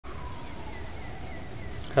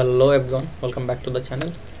Hello everyone, welcome back to the channel.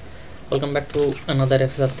 Welcome back to another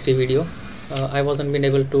FSR 3 video. I wasn't been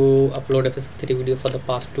able to upload FSR 3 video for the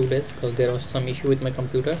past 2 days because there was some issue with my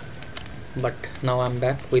computer, but now I'm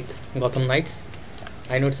back with Gotham Knights.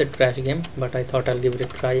 I know it's a trash game, but I thought I'll give it a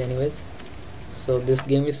try anyways. So this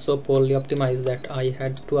game is so poorly optimized that I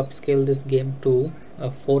had to upscale this game to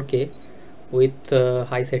 4K with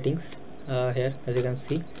high settings here, as you can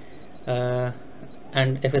see,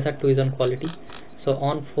 and FSR 2 is on quality. So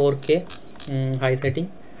on 4K high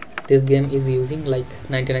setting, this game is using like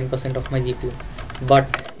 99% of my GPU.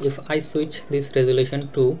 But if I switch this resolution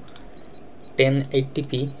to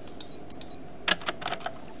 1080p,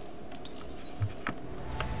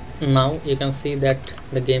 now you can see that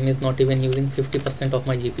the game is not even using 50% of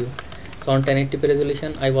my GPU. So on 1080p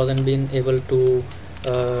resolution, I wasn't being able to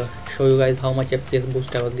show you guys how much FPS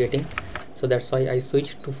boost I was getting. So that's why I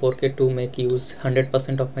switched to 4K to make use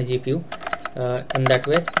 100% of my GPU. In that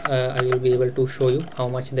way I will be able to show you how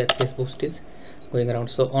much the FPS boost is going around.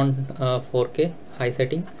 So on 4K high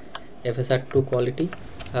setting, FSR 2 quality,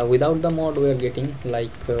 without the mod we are getting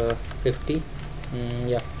like 50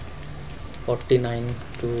 yeah 49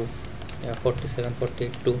 to 47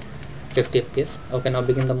 48 to 50 FPS. Okay, now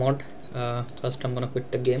begin the mod. First I'm gonna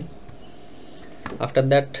quit the game. After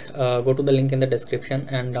that go to the link in the description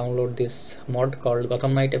and download this mod called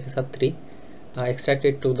Gotham Knight FSR 3. Extract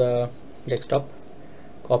it to the desktop,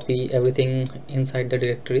 copy everything inside the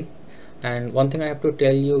directory. And one thing I have to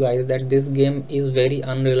tell you guys, that this game is very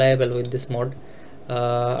unreliable with this mod.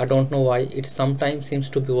 I don't know why. It sometimes seems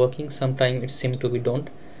to be working, sometimes it seems to be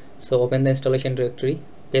don't. So open the installation directory,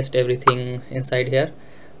 paste everything inside here,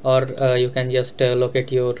 or you can just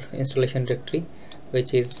locate your installation directory,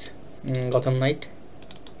 which is Gotham Knight.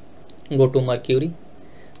 Go to Mercury,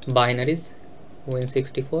 binaries,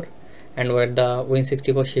 Win64, and where the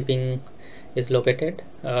Win64 shipping is located,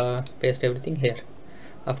 paste everything here.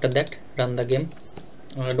 After that run the game.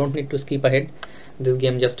 Don't need to skip ahead, this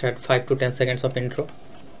game just had 5 to 10 seconds of intro.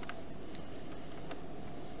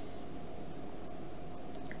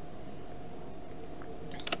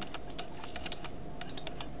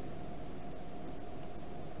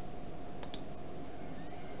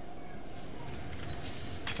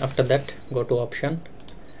 After that go to option,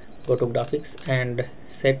 go to graphics and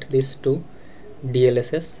set this to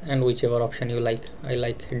DLSS, and whichever option you like. I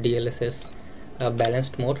like DLSS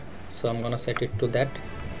balanced more, so I'm gonna set it to that,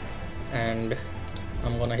 and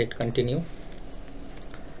I'm gonna hit continue.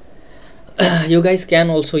 You guys can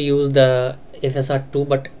also use the FSR 2,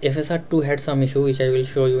 but FSR 2 had some issue which I will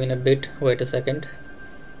show you in a bit. Wait a second.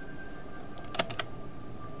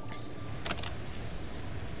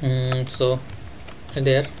 So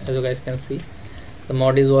there, as you guys can see, the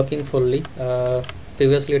mod is working fully.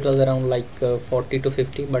 Previously it was around like 40 to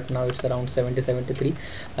 50, but now it's around 70 73.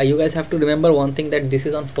 You guys have to remember one thing, that this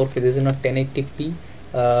is on 4K, this is not 1080p.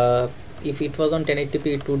 If it was on 1080p,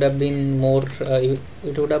 it would have been more,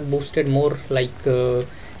 it would have boosted more like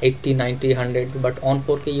 80 90 100, but on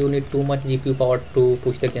 4K you need too much GPU power to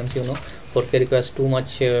push the games, 4K requires too much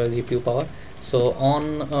GPU power. So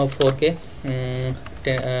on 4K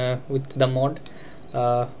with the mod,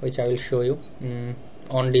 which I will show you,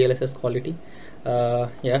 on DLSS quality,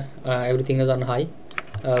 everything is on high.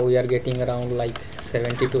 We are getting around like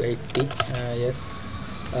 70 to 80. Yes.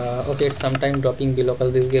 Okay, it's sometime dropping below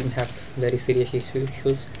because this game have very serious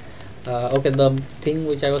issues. Okay, the thing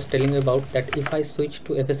which I was telling you about, that if I switch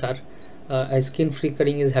to FSR, a skin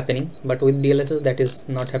flickering is happening, but with DLSS that is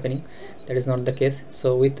not happening. That is not the case.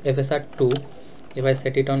 So with FSR 2, if I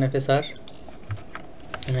set it on FSR,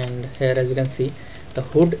 and here as you can see, the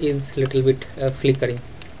hood is little bit flickering,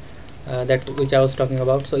 that which I was talking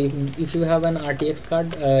about. So if you have an RTX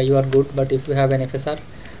card, you are good, but if you have an FSR,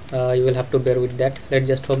 you will have to bear with that. Let's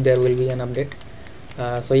just hope there will be an update.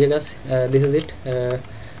 So yeah guys, this is it.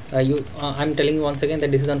 I'm telling you once again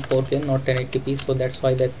that this is on 4K, not 1080p, so that's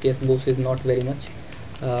why the FPS boost is not very much.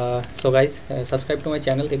 So guys, subscribe to my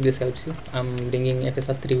channel if this helps you. I'm bringing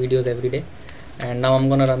FSR 3 videos every day, and now I'm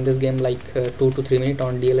gonna run this game like 2 to 3 minutes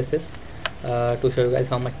on DLSS to show you guys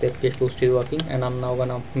how much the FPS boost is working. And I'm now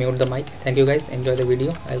gonna mute the mic. Thank you guys, enjoy the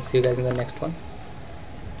video. I'll see you guys in the next one.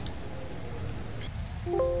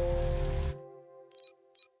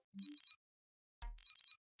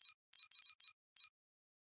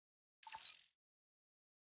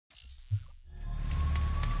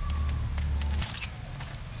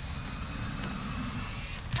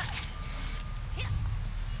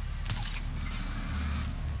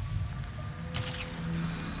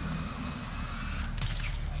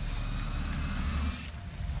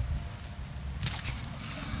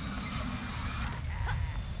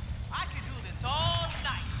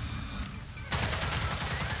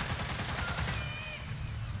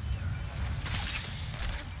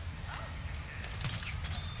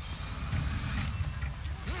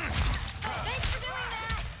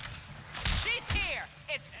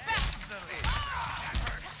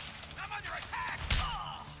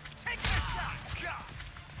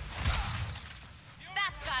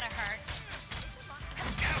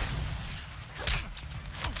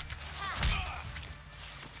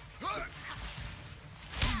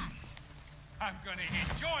 I'm gonna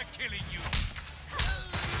enjoy killing you.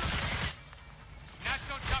 Not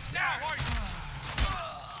so tough now, are you?